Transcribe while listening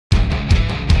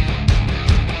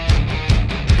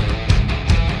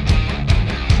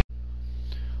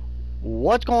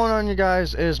What's going on, you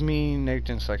guys? Is me,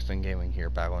 Nathan Sexton Gaming here,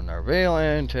 back on our video.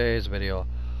 And in today's video,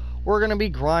 we're gonna be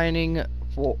grinding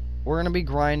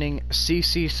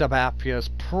CC Sabathia's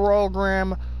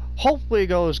program. Hopefully it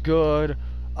goes good.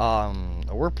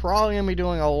 We're probably gonna be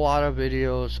doing a lot of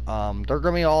videos. They're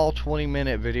gonna be all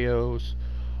 20-minute videos.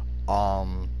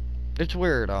 It's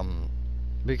weird,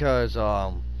 because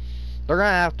they're gonna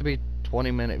have to be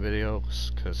 20-minute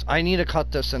videos, because I need to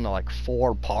cut this into like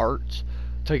 4 parts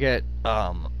to get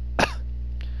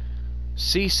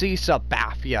CC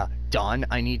Sabathia done.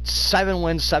 I need 7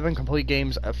 wins, 7 complete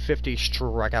games, 50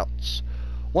 strikeouts.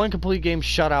 1 complete game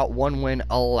shutout, 1 win,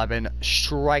 11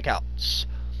 strikeouts.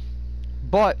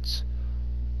 But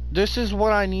this is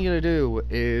what I need to do,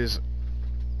 is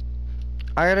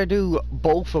I gotta do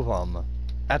both of them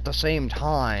at the same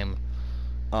time.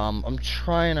 I'm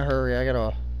trying to hurry. I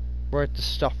gotta write this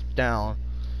stuff down.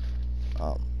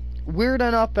 Weird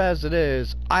enough as it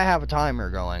is, I have a timer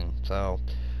going, so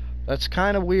that's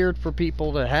kind of weird for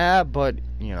people to have, but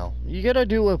you know, you gotta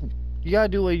do what you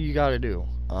gotta do.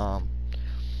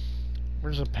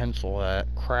 Where's the pencil at?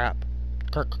 Crap.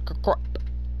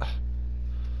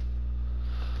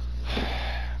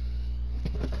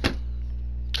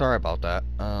 Sorry about that.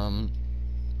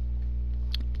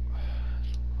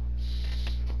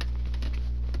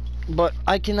 But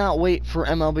I cannot wait for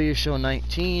MLB Show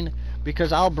 19,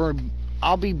 because I'll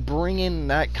be bringing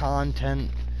that content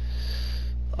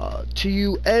to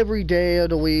you every day of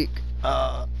the week.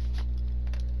 I'll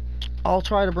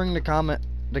try to bring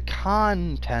the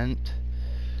content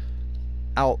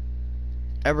out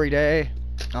every day.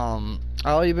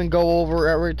 I'll even go over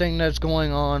everything that's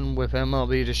going on with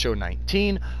MLB The Show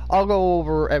 19. I'll go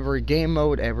over every game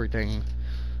mode, everything,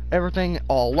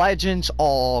 all legends,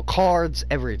 all cards,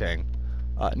 everything.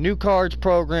 New cards,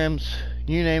 programs,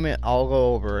 you name it, I'll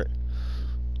go over it.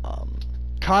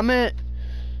 Comment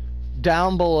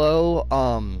down below,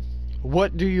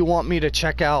 what do you want me to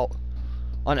check out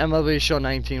on MLB Show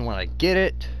 19 when I get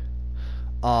it.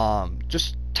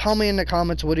 Just tell me in the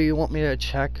comments, what do you want me to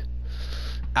check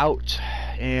out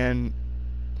and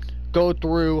go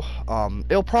through.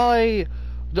 It'll probably,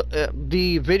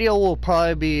 the video will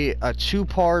probably be a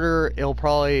 2-parter. It'll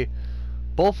probably,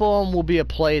 both of them will be a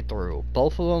playthrough.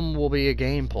 Both of them will be a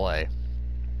gameplay.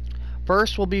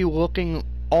 First, we'll be looking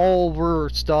all over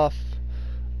stuff,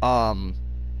 and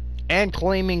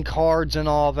claiming cards and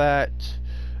all that.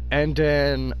 And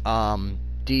then,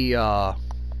 the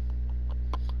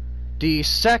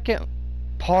second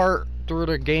part through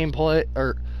the gameplay,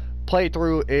 or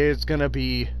playthrough, is gonna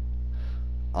be,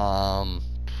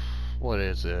 what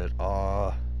is it,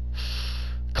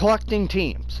 collecting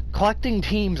teams.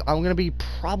 I'm gonna be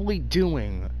probably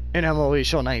doing in MLB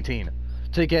Show 19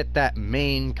 to get that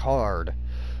main card.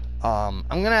 I'm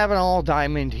gonna have an all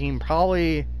diamond team,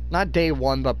 probably not day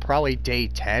 1, but probably day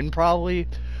 10, probably.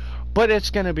 But it's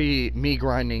gonna be me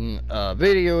grinding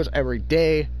videos every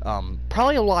day.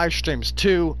 Probably live streams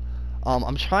too.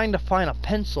 I'm trying to find a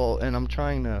pencil, and I'm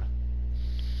trying to,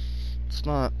 it's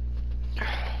not,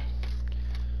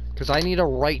 because I need to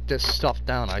write this stuff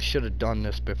down. I should have done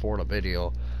this before the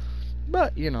video,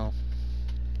 but you know,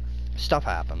 stuff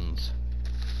happens.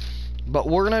 But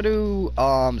we're gonna do,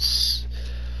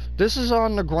 this is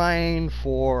on the grind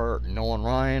for Nolan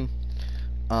Ryan.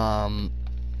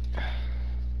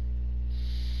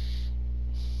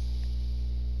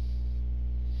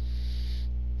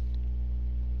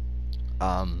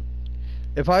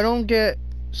 If I don't get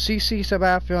CC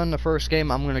Sabathia in the first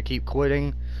game, I'm gonna keep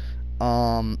quitting.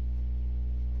 So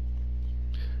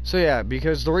yeah,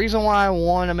 because the reason why I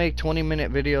want to make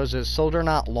 20-minute videos is so they're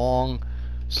not long,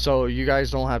 so you guys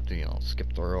don't have to, you know,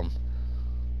 skip through them.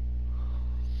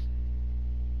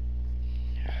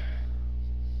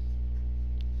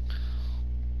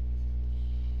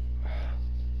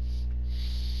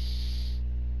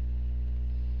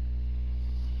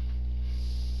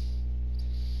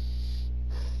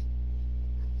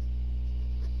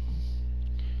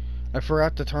 I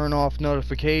forgot to turn off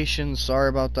notifications. Sorry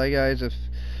about that, guys. If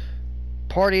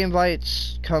party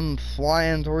invites come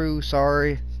flying through,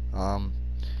 sorry. I'm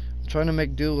trying to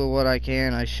make do with what I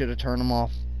can. I should have turned them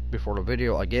off before the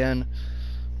video again.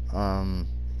 I'm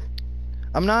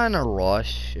not in a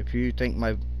rush. If you think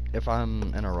if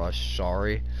I'm in a rush,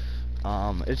 sorry.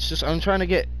 It's just I'm trying to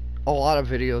get a lot of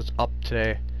videos up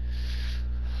today.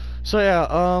 So yeah,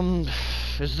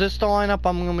 is this the lineup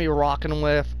I'm gonna be rocking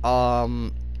with?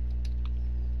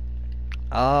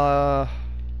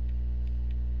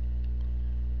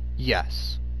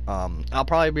 Yes. I'll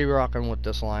probably be rocking with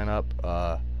this lineup.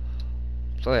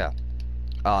 So yeah.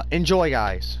 Enjoy,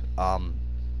 guys.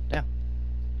 Yeah.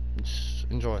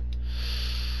 Enjoy.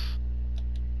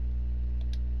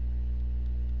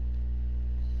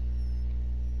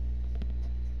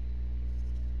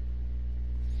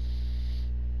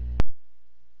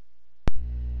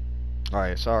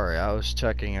 Alright, sorry, I was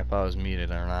checking if I was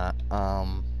muted or not.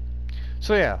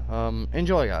 So yeah,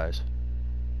 enjoy, guys.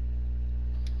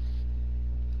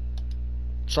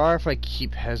 Sorry if I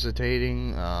keep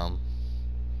hesitating,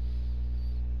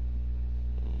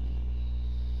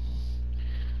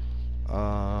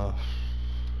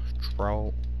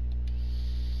 drought,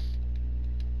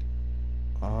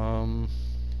 alright,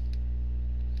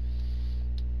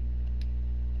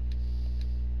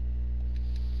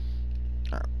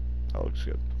 that looks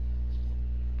good.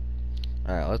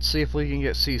 Alright, let's see if we can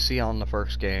get CC on the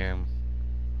first game.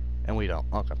 And we don't,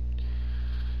 okay.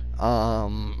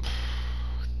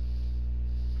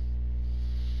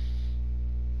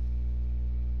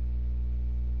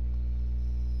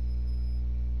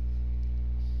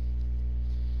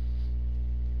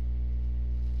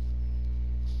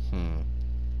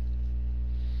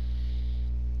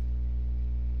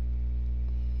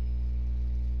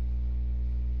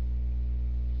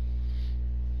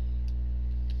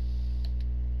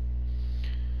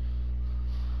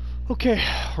 Okay,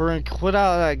 we're gonna quit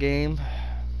out of that game.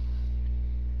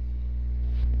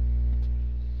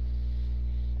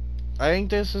 I think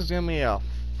this is gonna be a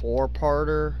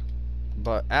 4-parter,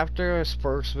 but after this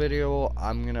first video,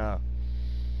 I'm gonna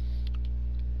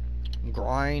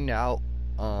grind out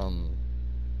some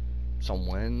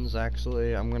wins.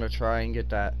 Actually, I'm gonna try and get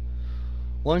that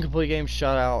one complete game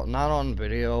shutout, not on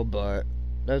video, but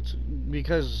that's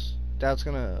because that's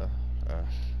gonna.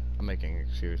 I'm making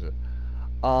excuses.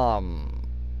 But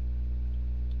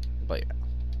yeah,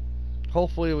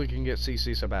 hopefully we can get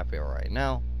CC Sabathia right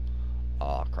now.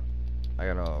 Crap. I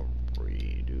gotta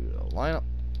redo the lineup.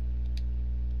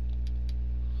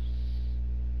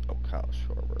 Oh, Kyle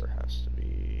Schwarber has to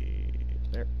be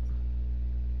there.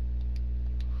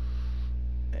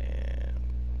 And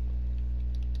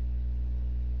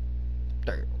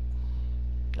there you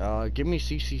go. Give me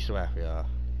CC Sabathia.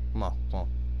 Come on, come on.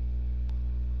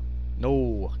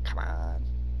 No, come on.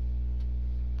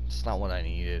 It's not what I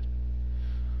needed.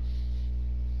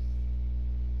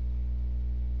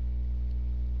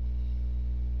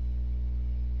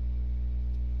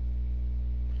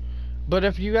 But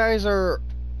if you guys are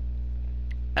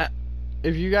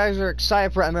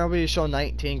excited for MLB Show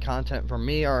 19 content from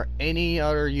me or any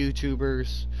other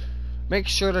YouTubers, make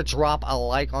sure to drop a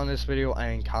like on this video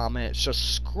and comment,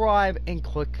 subscribe, and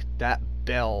click that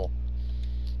bell,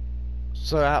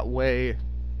 so that way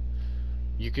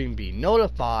you can be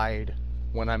notified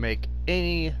when I make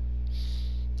any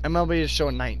MLB Show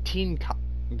 19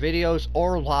 videos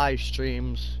or live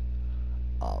streams,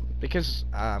 because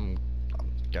I'm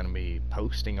gonna be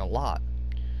posting a lot.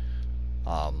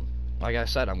 Like I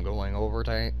said, I'm going over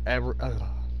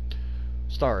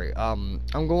I'm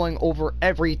going over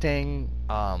everything.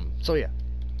 So yeah.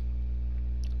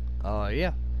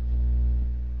 Yeah.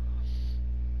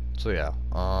 So yeah.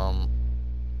 I'm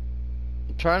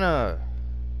trying to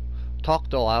talk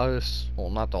the loudest, well,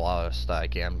 not the loudest that I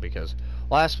can, because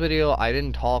last video I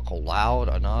didn't talk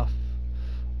loud enough.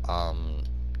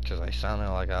 Because I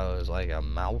sounded like I was like a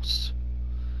mouse.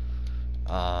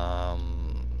 Come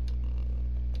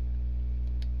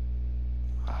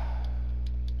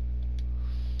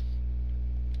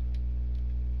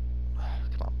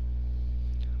on.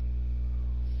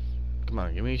 Come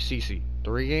on, give me CC.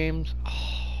 3 games?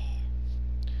 Oh.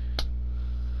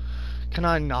 Can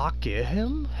I not get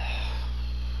him?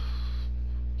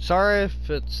 Sorry if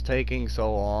it's taking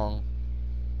so long.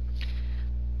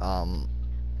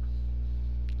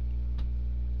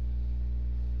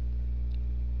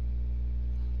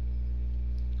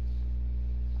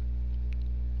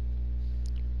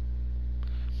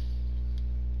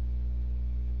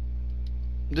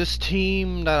 This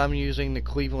team that I'm using, the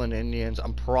Cleveland Indians,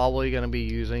 I'm probably going to be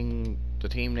using the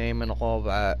team name and all of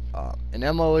that in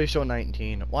MLB Show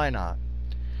 19. Why not?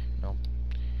 You know?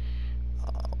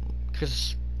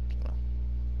 Because...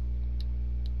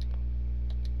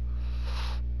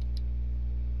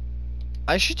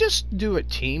 I should just do a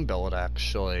team build,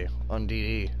 actually, on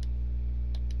DD.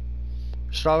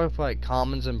 Start with, like,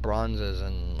 commons and bronzes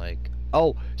and, like...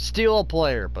 Oh, steal a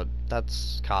player, but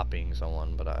that's copying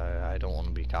someone, but I don't want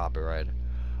to be copyrighted.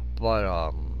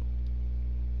 But,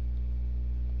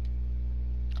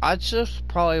 I just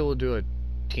probably will do a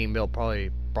team build, probably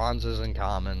bronzes and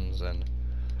commons, and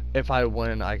if I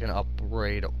win, I can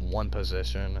upgrade 1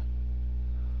 position.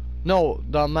 No,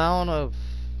 the amount of...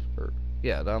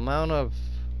 the amount of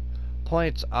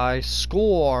points I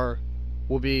score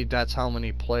will be that's how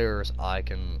many players I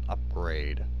can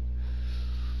upgrade.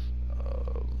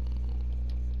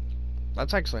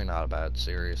 That's actually not a bad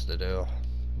series to do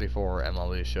before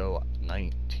MLB Show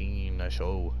 19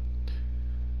 show.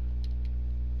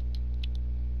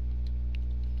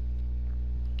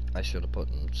 I should have put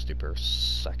in Steeper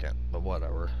second, but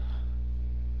whatever.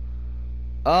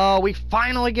 Oh, we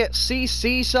finally get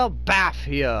CC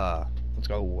Sabathia. Let's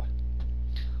go.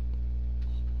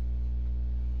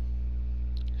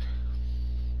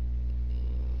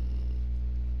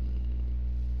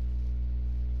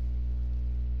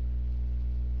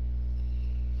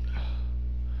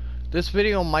 This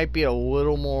video might be a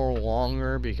little more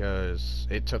longer because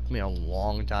it took me a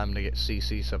long time to get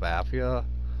CC Sabathia.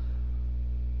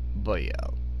 But yeah.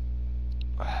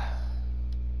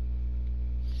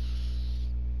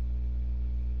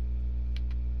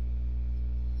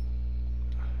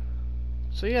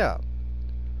 So yeah.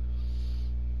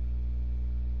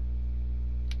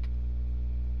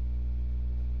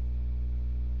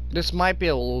 This might be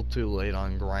a little too late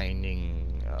on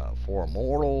grinding for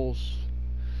Immortals.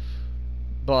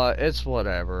 But it's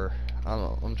whatever.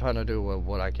 I'm trying to do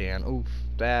what I can. Oof,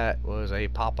 that was a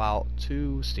pop out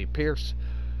to Steve Pierce.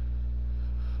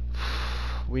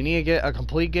 We need to get a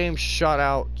complete game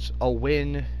shutout, a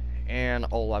win, and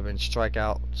 11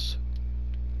 strikeouts.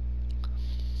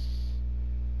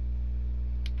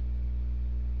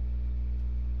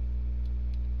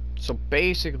 So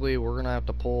basically, we're gonna have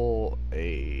to pull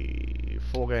a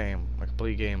full game, a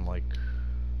complete game, like.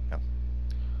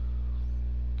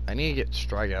 I need to get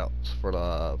strikeouts for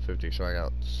the 50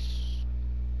 strikeouts.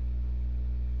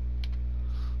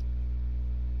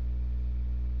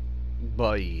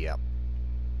 But yeah.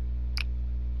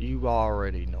 You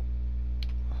already know.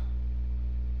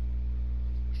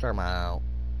 Start 'em out.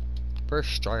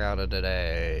 First strikeout of the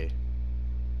day.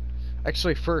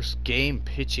 Actually, first game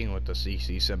pitching with the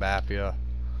CC Sabathia.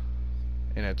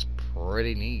 And it's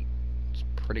pretty neat. It's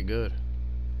pretty good.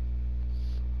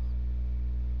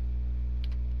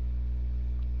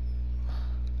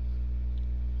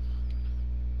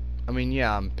 I mean,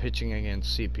 yeah, I'm pitching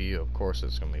against CPU. Of course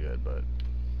it's gonna be good, but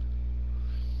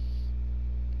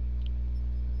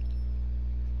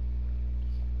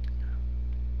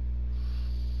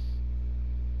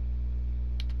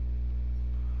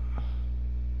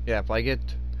yeah, if I get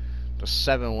to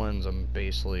 7 wins, I'm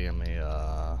basically in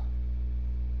a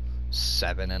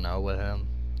 7-0 with him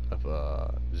of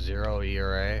a 0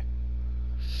 ERA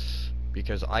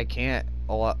because I can't.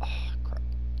 Oh crap!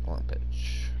 Wrong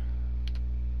pitch.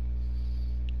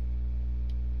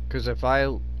 Because if I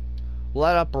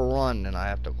let up a run, then I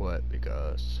have to quit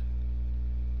because,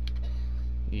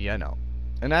 you know.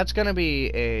 And that's going to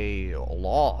be a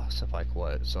loss if I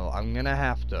quit. So I'm going to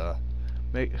have to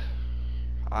make...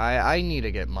 I need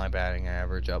to get my batting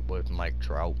average up with Mike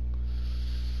Trout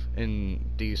in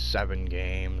these 7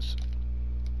 games.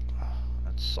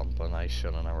 That's something I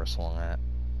should have never swung at.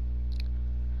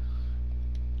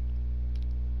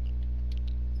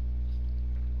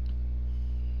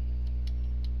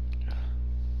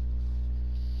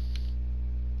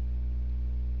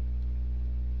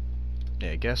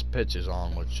 Yeah, guess pitch is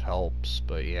on, which helps,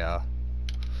 but yeah.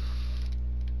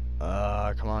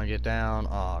 Come on, get down.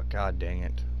 Oh, god dang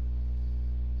it.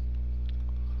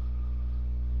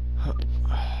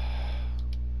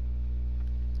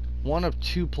 One of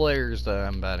 2 players that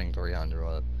I'm batting 300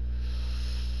 with.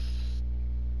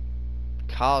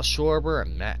 Kyle Schwarber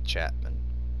and Matt Chapman.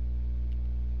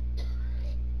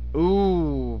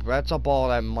 Ooh, that's a ball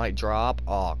that might drop.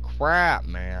 Oh, crap,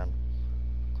 man.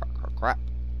 Crap.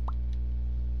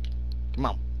 Come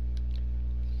on.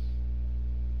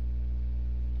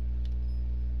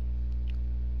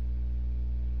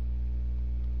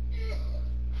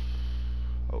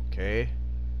 Okay.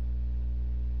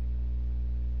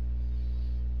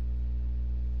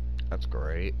 That's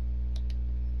great.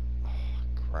 Oh,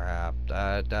 crap.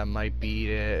 That might beat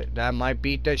it. That might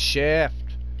beat the shift.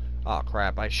 Oh,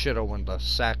 crap. I should have went the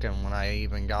second when I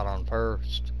even got on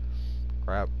first.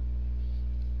 Crap.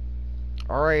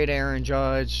 Alright, Aaron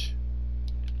Judge.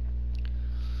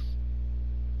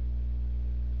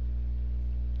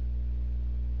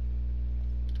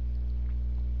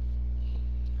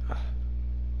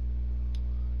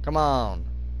 Come on.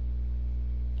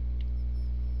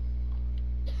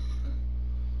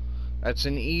 That's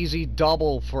an easy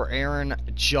double for Aaron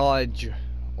Judge.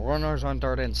 Runners on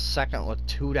third and second with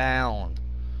 2 down.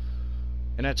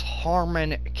 And it's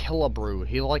Harmon Killebrew.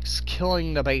 He likes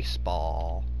killing the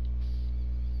baseball.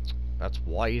 That's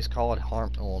why he's called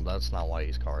well, that's not why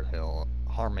he's called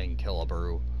Harmon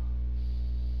Killebrew.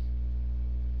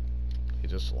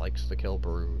 just likes to kill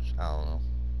brews. I don't know.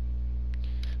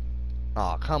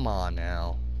 Aw, come on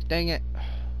now. Dang it.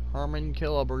 Herman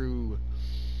Killabrew.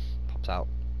 Pops out.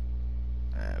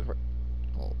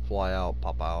 Well, fly out,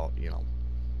 pop out, you know.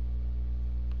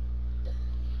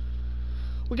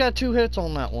 We got 2 hits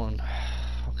on that one.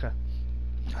 Okay.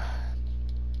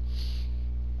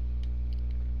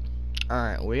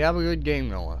 Alright, we have a good game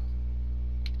going.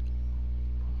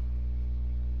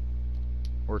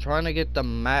 We're trying to get the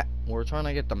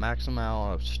maximum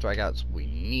amount of strikeouts we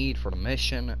need for the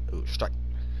mission. Ooh, strike.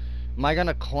 Am I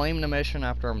gonna claim the mission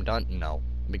after I'm done? No,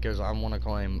 because I want to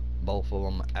claim both of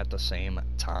them at the same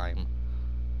time.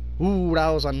 Ooh, that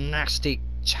was a nasty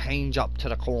change up to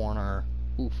the corner.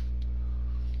 Oof.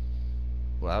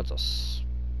 Well, that was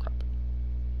a crap.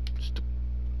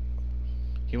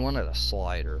 He wanted a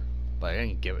slider, but I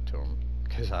didn't give it to him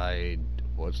because I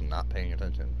was not paying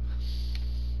attention.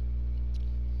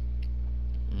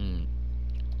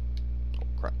 Oh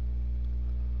crap.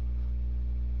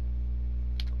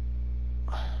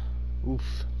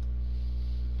 Oof.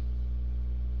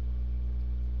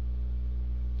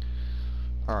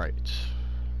 Alright.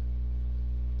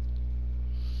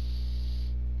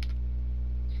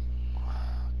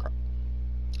 Crap.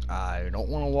 I don't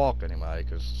want to walk anybody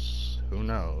because who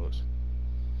knows.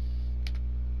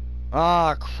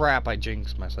 Ah, crap, I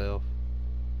jinxed myself.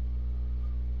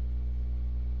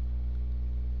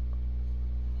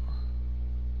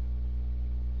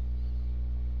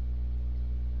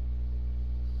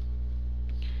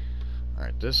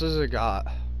 Alright, this is a guy.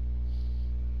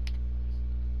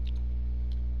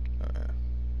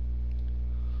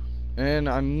 And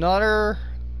another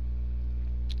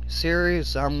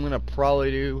series I'm gonna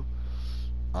probably do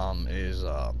is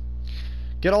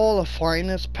get all the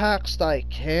finest packs that I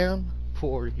can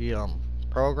for the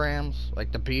programs,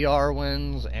 like the BR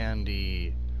wins and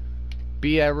the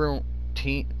beat every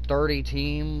 30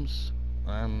 teams,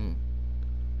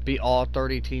 beat all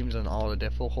 30 teams in all the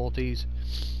difficulties.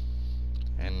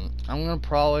 And I'm gonna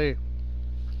probably,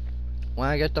 when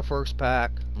I get the first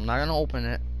pack, I'm not gonna open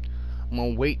it. I'm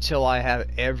gonna wait till I have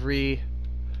every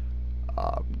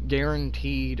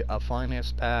guaranteed a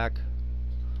finest pack.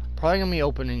 Probably gonna be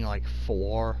opening like 3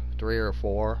 or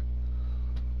 4.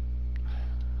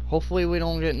 Hopefully we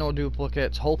don't get no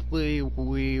duplicates. Hopefully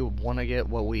we want to get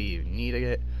what we need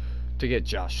to get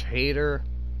Josh Hader.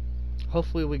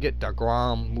 Hopefully we get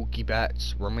DeGrom, Mookie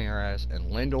Betts, Ramirez,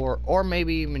 and Lindor, or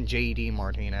maybe even JD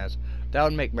Martinez. That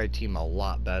would make my team a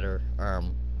lot better.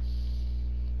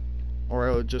 Or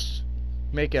it would just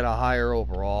make it a higher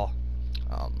overall.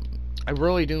 I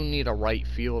really do need a right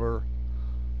fielder.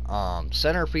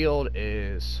 Center field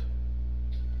is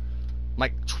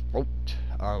Mike Trout.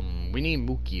 We need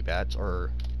Mookie Betts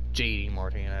or JD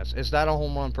Martinez. Is that a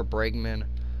home run for Bregman?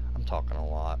 I'm talking a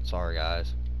lot. Sorry,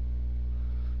 guys.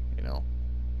 You know,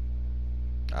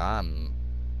 I'm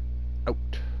out.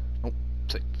 Oh,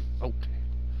 sick. Okay.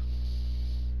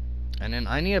 And then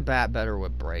I need a bat better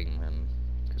with Bregman,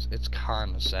 because it's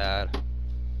kind of sad.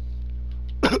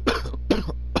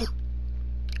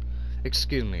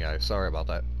 Excuse me, guys. Sorry about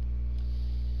that.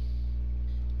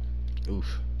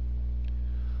 Oof.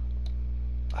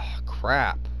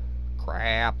 Crap.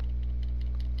 Crap.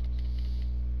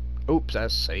 Oops,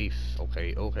 that's safe.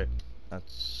 Okay, okay.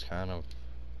 That's kind of...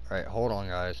 Alright, hold on,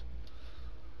 guys.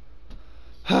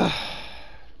 Oh.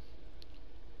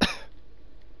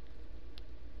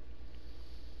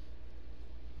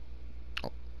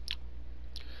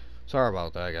 Sorry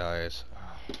about that, guys.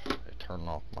 I turned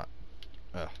off my...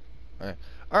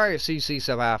 Alright, CC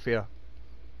Sabathia.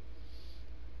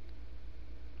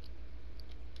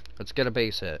 Let's get a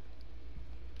base hit.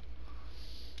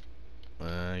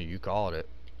 You called it.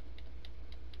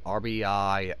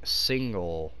 RBI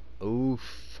single.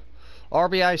 Oof.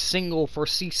 RBI single for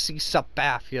CC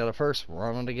Sabathia, the first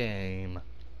run of the game.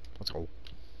 Let's go.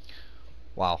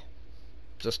 Wow.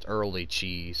 Just early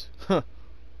cheese. Huh.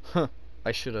 Huh.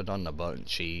 I should have done the button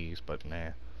cheese, but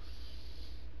nah.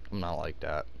 I'm not like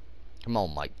that. Come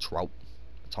on, Mike Trout.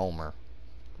 It's Homer.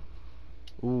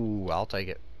 Ooh, I'll take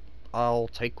it. I'll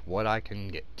take what I can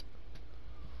get.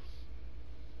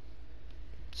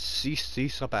 CC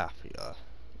Sabathia.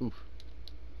 Oof.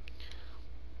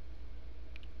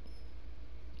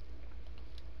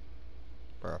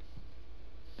 Bruh.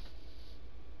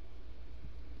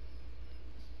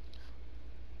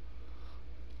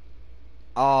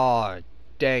 Aw,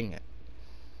 dang it.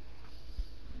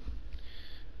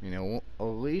 You know, at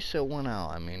least it went out.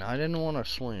 I mean, I didn't want to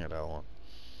swing at that one.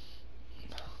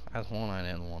 That's one I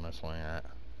didn't want to swing at.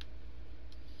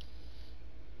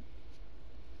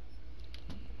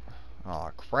 Aw,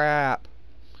 crap.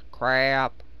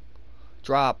 Crap.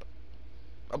 Drop.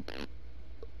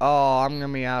 Oh, I'm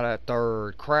gonna be out at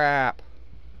third. Crap.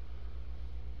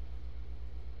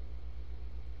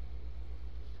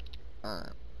 Alright.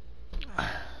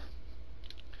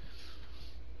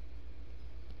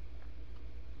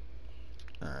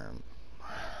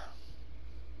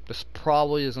 This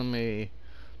probably is gonna be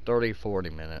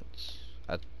 30-40 minutes.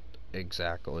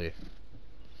 Exactly.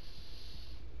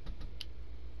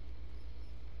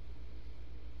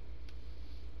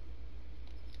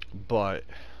 But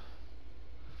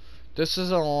this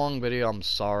is a long video, I'm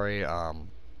sorry. I'm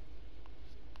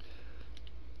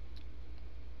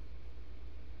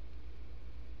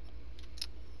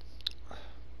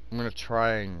gonna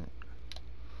try and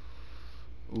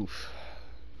oof.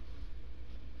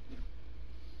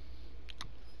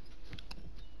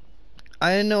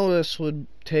 I didn't know this would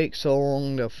take so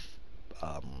long to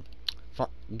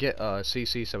get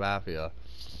CC Sabathia.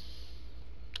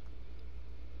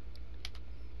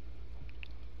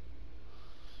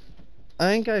 I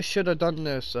think I should have done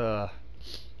this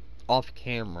off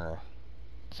camera.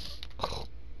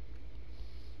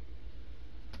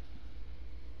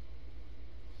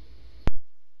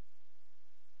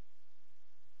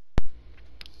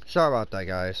 Sorry about that,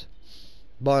 guys.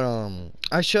 But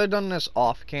I should have done this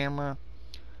off camera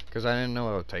because I didn't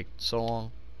know it would take so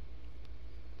long.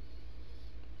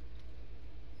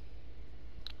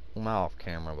 Well, not off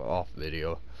camera, but off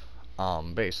video.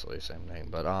 Basically the same thing.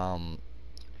 But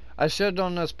I should have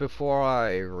done this before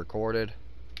I recorded,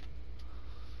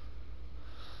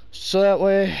 so that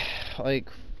way, like,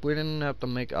 we didn't have to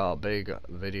make a big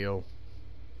video.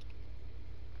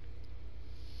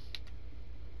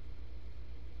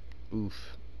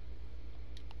 Oof.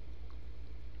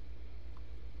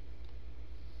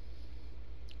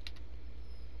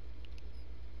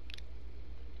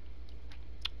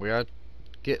 We gotta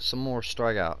get some more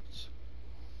strikeouts.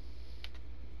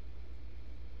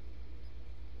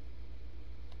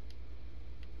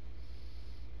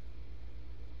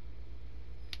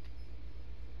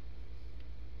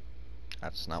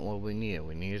 That's not what we need.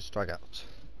 We need strikeouts.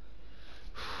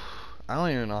 I don't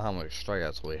even know how much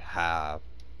strikeouts we have.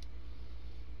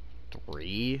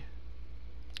 3?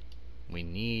 We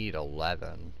need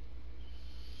 11.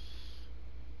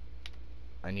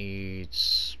 I need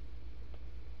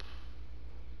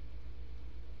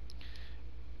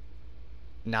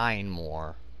 9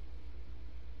 more.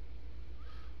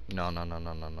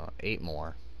 No. 8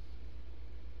 more.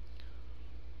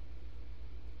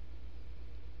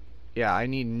 Yeah, I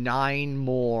need 9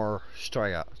 more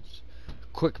strikeouts.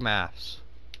 Quick maths.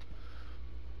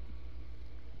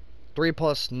 3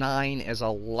 plus 9 is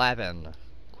 11.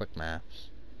 Quick maths.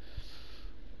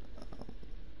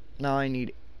 Now I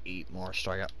need 8 more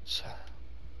strikeouts.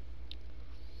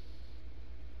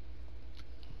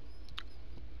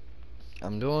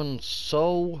 I'm doing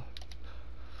so...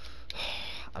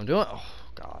 oh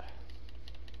god.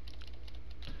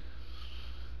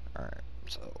 Alright,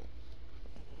 so...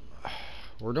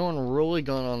 we're doing really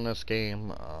good on this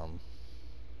game.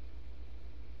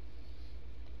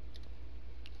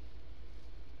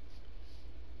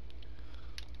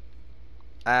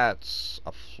 That's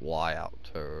a fly out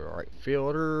to right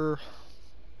fielder.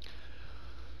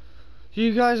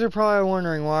 You guys are probably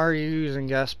wondering, why are you using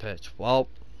guest pitch? Well,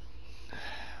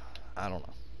 I don't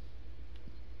know,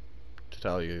 to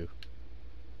tell you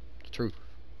the truth.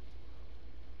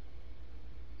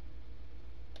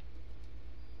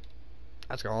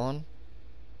 That's gone.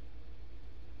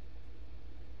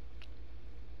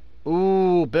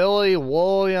 Ooh, Billy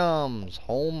Williams,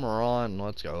 home run.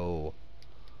 Let's go.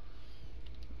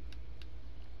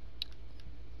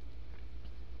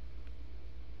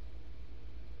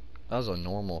 That was a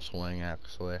normal swing,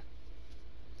 actually.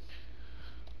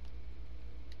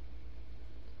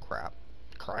 Crap.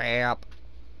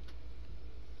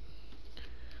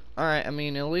 Alright, I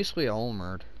mean, at least we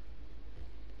homered.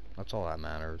 That's all that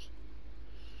matters.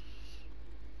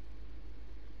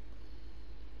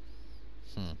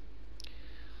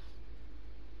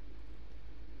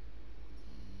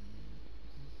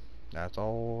 That's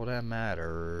all that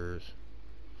matters.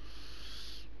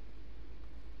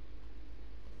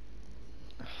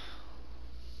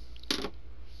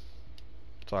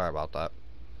 Sorry about that.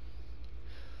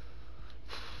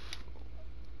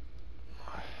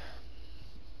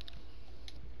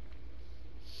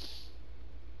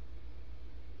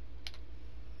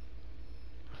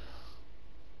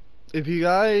 If you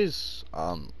guys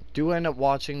do end up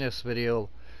watching this video,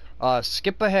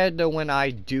 skip ahead to when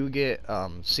I do get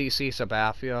CC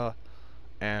Sabathia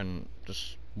and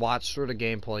just watch through the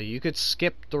gameplay. You could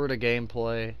skip through the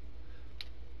gameplay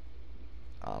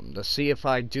to see if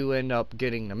I do end up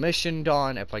getting the mission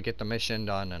done. If I get the mission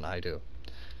done, then I do.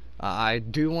 I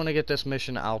do want to get this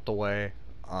mission out the way,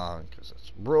 because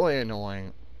it's really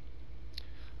annoying.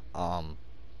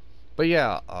 But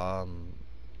yeah, I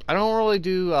don't really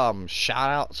do shout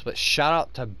outs, but shout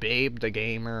out to Babe the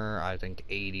Gamer, I think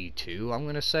 82, I'm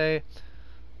gonna say.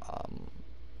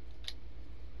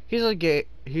 He's a good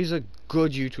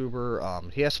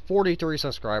YouTuber. He has 43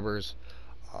 subscribers.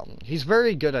 He's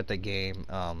very good at the game.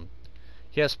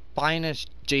 He has Finest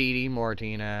JD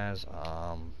Martinez.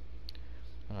 I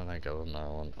don't think of another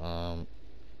one.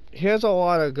 He has a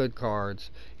lot of good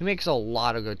cards. He makes a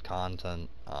lot of good content.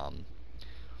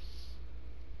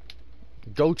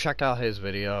 Go check out his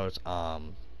videos.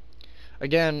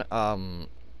 Again, I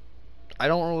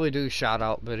don't really do shout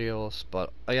out videos,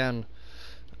 but again,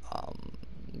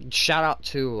 shout out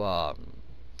to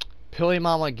Pilly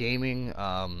Mama Gaming.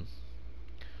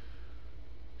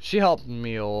 She helped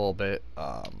me a little bit.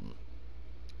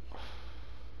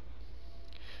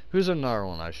 Who's another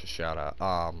one I should shout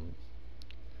out?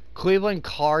 Cleveland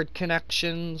Card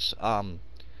Connections.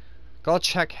 Go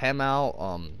check him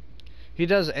out. He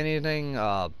does anything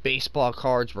baseball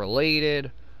cards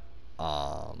related.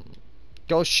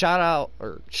 Go shout out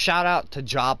to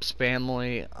Jobs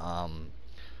Family.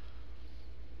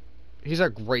 He's a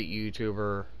great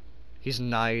YouTuber. He's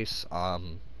nice.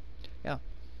 Yeah.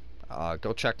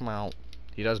 Go check him out.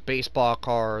 He does baseball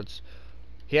cards.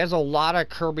 He has a lot of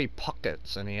Kirby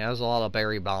Puckets, and he has a lot of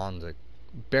Barry Bonds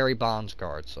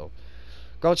cards. So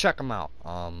go check him out.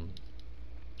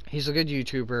 He's a good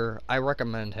YouTuber. I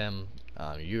recommend him.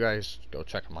 You guys go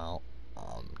check him out.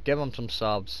 Give him some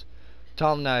subs.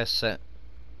 Tell him that I sent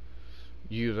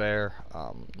you there.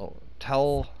 Dang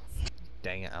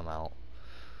it, I'm out.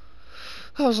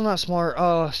 That was not smart.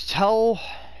 Tell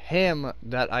him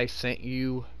that I sent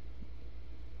you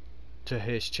to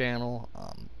his channel.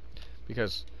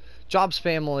 Because Jobs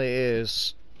Family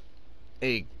is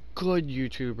a good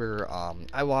YouTuber.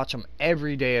 I watch him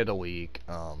every day of the week.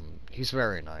 He's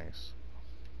very nice.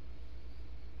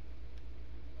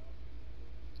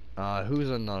 Who's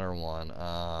another one?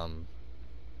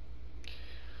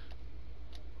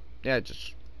 Yeah,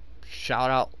 just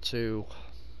shout out to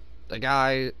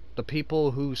the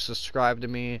people who subscribed to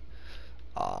me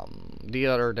the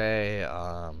other day.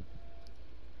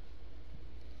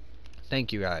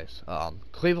 Thank you guys.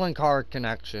 Cleveland Card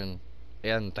Connection,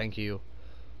 and thank you.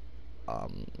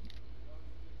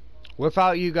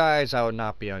 Without you guys, I would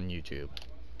not be on YouTube.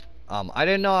 I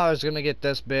didn't know I was gonna get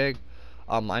this big.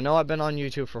 I know I've been on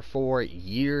YouTube for 4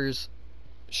 years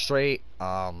straight.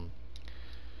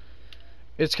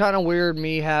 It's kind of weird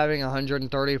me having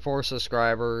 134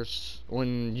 subscribers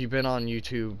when you've been on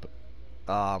YouTube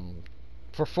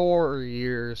for 4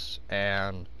 years,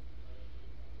 and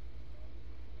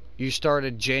you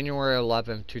started January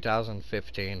 11th,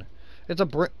 2015. It's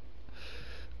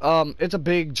a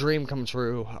big dream come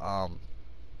true.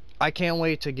 I can't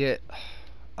wait to get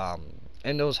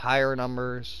in those higher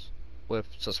numbers with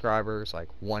subscribers, like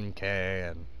 1K,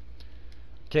 and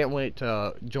can't wait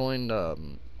to join the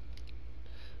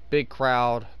big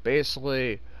crowd.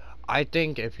 Basically, I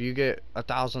think if you get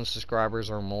 1,000 subscribers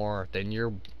or more, then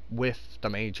you're with the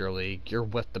major league. You're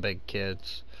with the big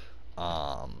kids.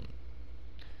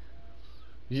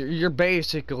 You're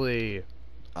basically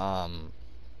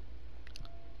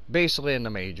in the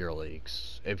major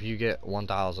leagues. If you get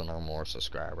 1,000 or more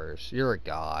subscribers, you're a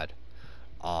god.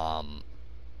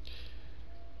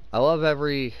 I love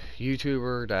every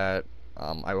YouTuber that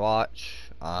I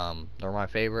watch. They're my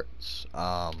favorites.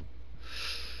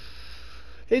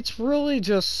 It's really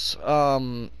just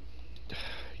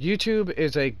YouTube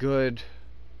is a good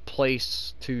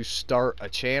place to start a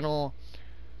channel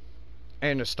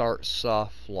and to start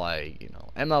stuff like,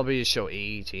 MLB Show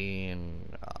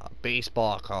 18,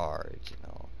 baseball cards,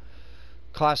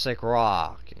 classic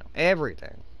rock,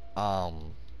 everything.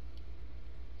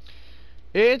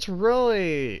 It's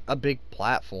really a big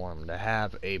platform to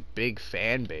have a big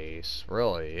fan base.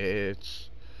 Really,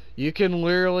 you can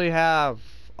literally have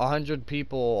 100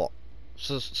 people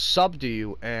sub to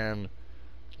you, and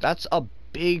that's a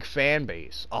big fan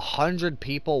base. 100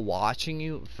 people watching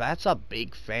you, that's a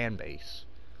big fan base.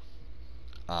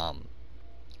 And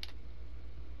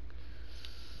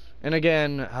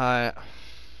again,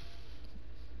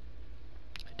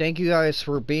 thank you guys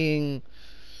for being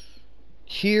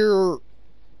here,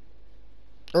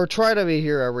 or try to be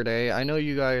here every day. I know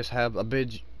you guys have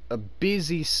a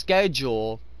busy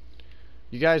schedule.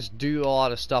 You guys do a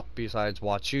lot of stuff besides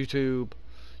watch YouTube.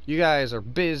 You guys are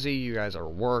busy, you guys are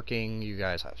working, you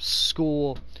guys have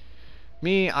school.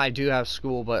 Me, I do have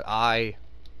school, but I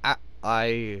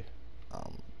I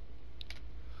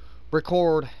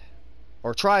record,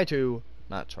 or try to,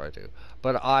 not try to,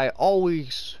 but I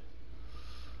always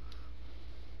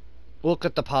look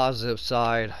at the positive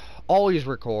side, always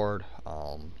record.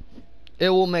 It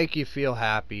will make you feel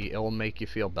happy, it will make you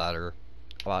feel better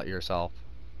about yourself.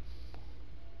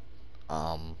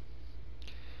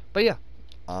 But yeah,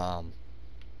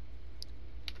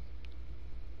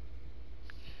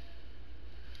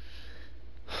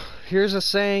 here's a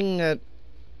saying that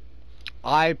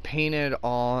I painted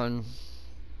on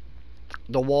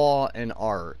the wall in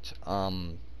art.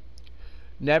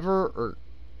 Never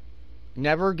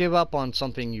give up on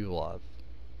something you love.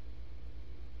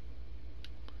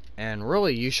 And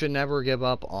really, you should never give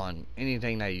up on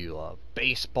anything that you love.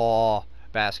 Baseball,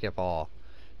 basketball.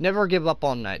 Never give up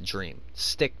on that dream.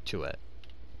 Stick to it.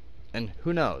 And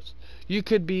who knows? You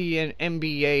could be in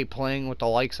NBA playing with the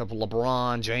likes of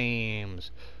LeBron James,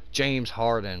 James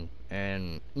Harden,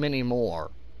 and many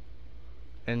more.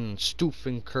 And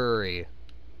Stephen Curry.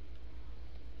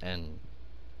 And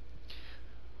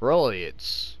really,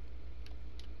 it's...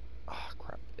 oh,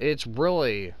 crap. It's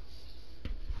really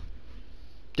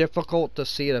difficult to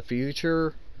see the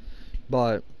future,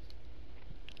 but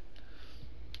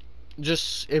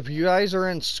just, if you guys are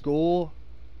in school,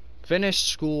 finish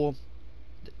school,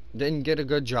 then get a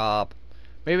good job,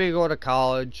 maybe go to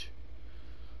college.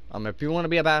 If you want to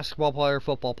be a basketball player,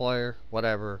 football player,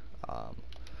 whatever,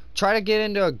 try to get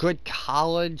into a good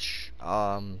college,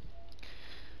 and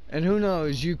who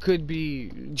knows, you could be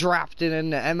drafted in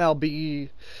the MLB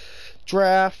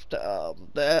draft,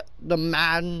 the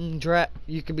Madden draft.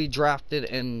 You could be drafted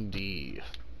in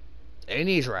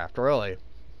any draft, really.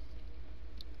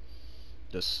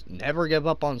 Just never give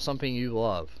up on something you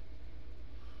love.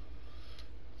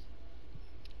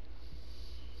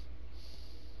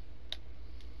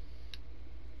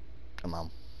 Come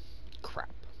on.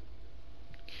 Crap.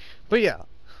 But yeah,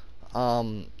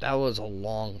 that was a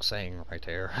long saying right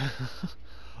there.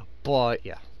 But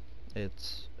yeah,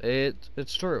 it's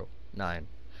true. 9.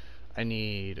 I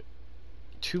need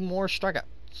 2 more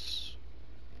strikeouts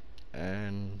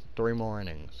and 3 more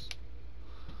innings.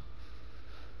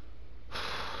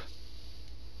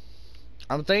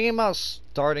 I'm thinking about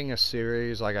starting a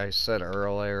series, like I said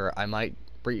earlier. I might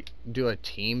do a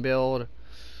team build,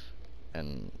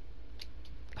 and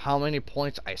how many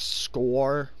points I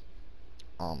score,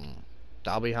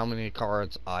 that'll be how many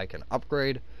cards I can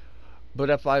upgrade. But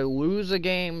if I lose a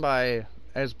game by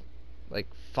like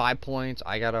 5 points,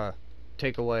 I gotta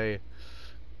take away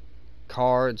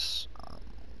cards,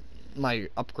 my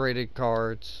upgraded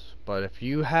cards. But if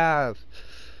you're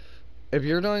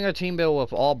doing a team build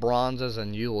with all bronzes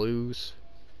and you lose,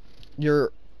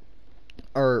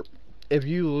 or if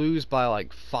you lose by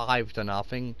like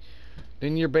 5-0,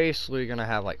 then you're basically gonna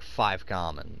have like 5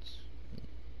 commons.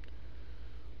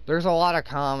 There's a lot of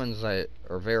commons that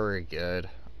are very good,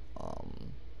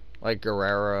 like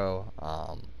Guerrero.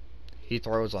 He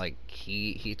throws like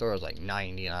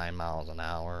 99 miles an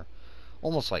hour,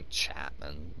 almost like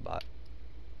Chapman, but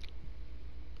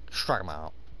strike him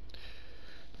out.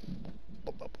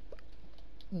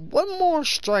 1 more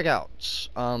strikeouts.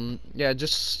 Yeah,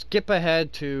 just skip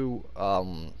ahead to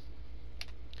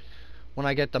when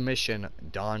I get the mission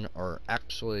done, or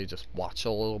actually just watch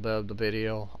a little bit of the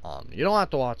video. You don't have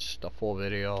to watch the full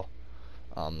video.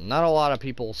 Not a lot of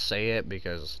people say it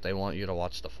because they want you to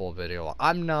watch the full video.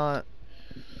 I'm not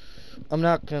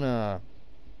gonna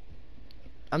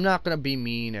be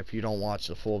mean if you don't watch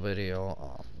the full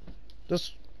video.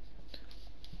 Just,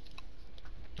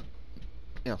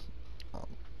 you know,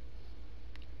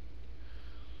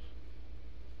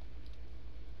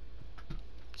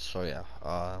 so yeah,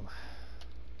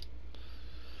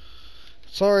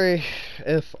 sorry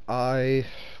if I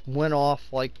went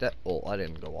off like that. Well, I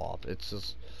didn't go off. It's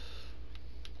just,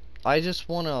 I just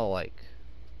want to like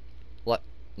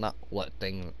not let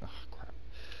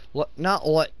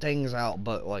things out,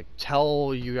 but like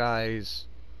tell you guys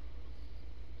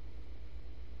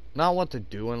not what to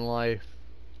do in life,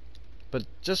 but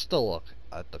just to look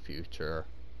at the future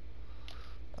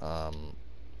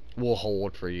will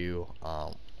hold for you.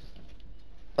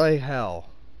 Like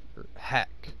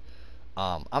heck,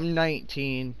 I'm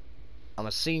 19. I'm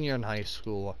a senior in high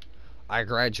school. I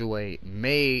graduate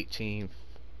May 18th.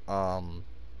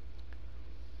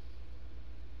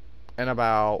 In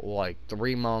about like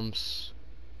 3 months.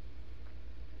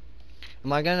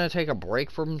 Am I gonna take a break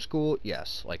from school?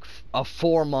 Yes, like a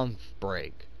 4-month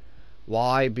break.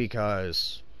 Why?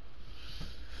 Because,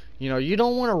 you know, you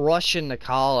don't want to rush into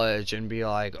college and be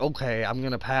like, okay, I'm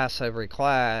gonna pass every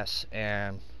class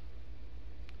and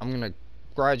I'm gonna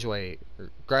graduate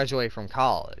from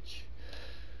college.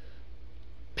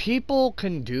 People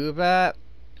can do that,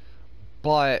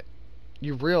 but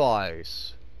you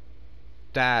realize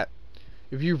that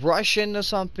if you rush into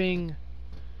something,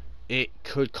 it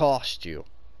could cost you.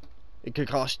 It could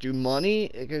cost you money,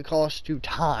 it could cost you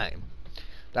time.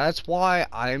 That's why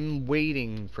I'm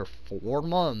waiting for 4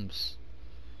 months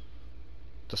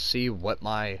to see what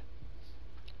my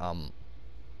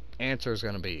answer is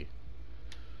going to be.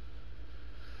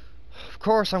 Of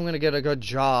course I'm going to get a good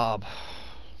job.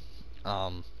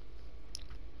 So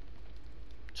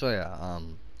yeah,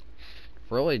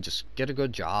 really just get a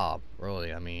good job,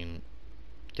 really. I mean,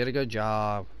 get a good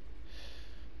job.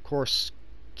 Of course,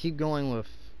 keep going with,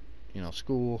 you know,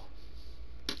 school,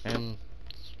 and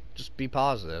just be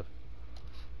positive.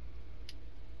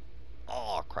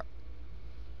 Oh crap.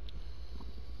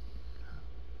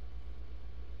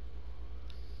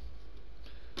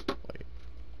 Wait.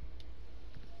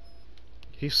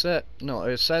 He said, no,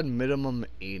 it said minimum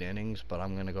 8 innings, but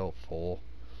I'm gonna go full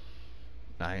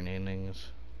 9 innings.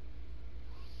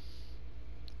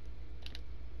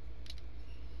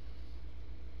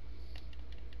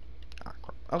 Ah,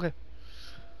 crap. Okay.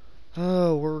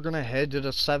 Oh, we're gonna head to the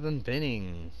 7th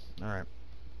inning. Alright.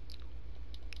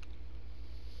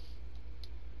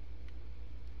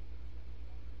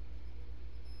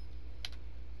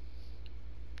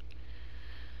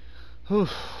 Whew.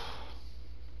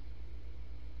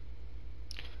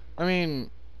 I mean,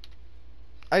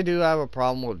 I do have a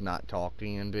problem with not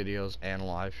talking in videos and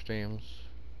live streams.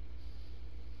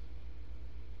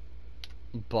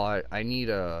 But I need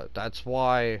a... That's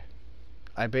why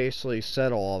I basically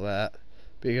said all that.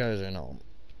 Because, you know,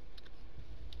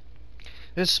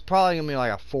 this is probably gonna be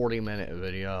like a 40-minute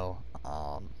video.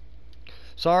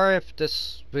 Sorry if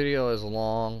this video is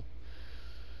long.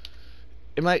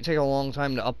 It might take a long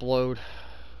time to upload.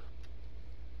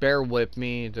 Bear with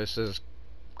me. This is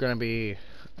gonna be...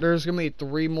 There's gonna be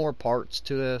 3 more parts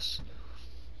to this.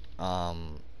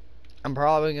 I'm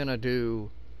probably gonna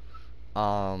do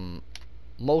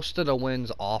most of the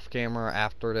wins off camera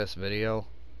after this video.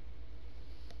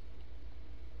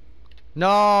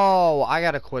 No, I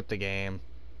gotta quit the game.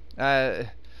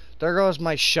 There goes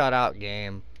my shutout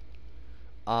game.